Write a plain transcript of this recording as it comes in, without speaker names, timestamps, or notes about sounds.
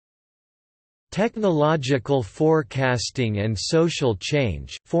Technological Forecasting and Social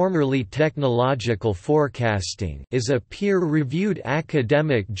Change, formerly Technological Forecasting, is a peer-reviewed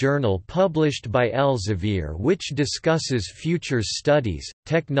academic journal published by Elsevier which discusses futures studies,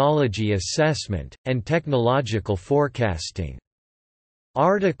 technology assessment, and technological forecasting.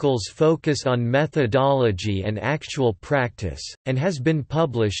 Articles focus on methodology and actual practice, and has been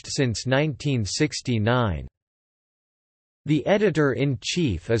published since 1969. The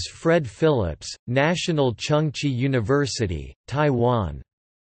editor-in-chief is Fred Phillips, National Chengchi University, Taiwan.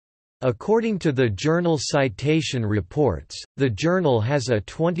 According to the Journal Citation Reports, the journal has a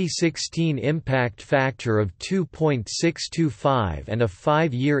 2016 impact factor of 2.625 and a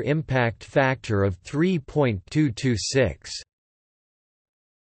 5-year impact factor of 3.226.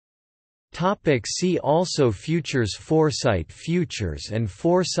 See also Futures Foresight Futures and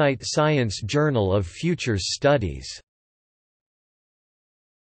Foresight Science Journal of Futures Studies.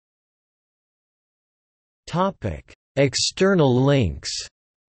 External links.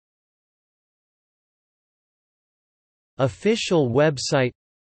 Official website.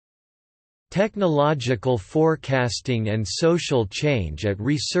 Technological Forecasting and Social Change at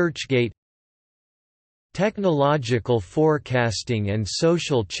ResearchGate. Technological Forecasting and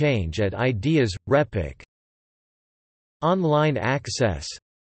Social Change at Ideas, Repic. Online access.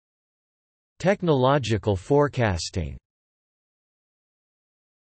 Technological Forecasting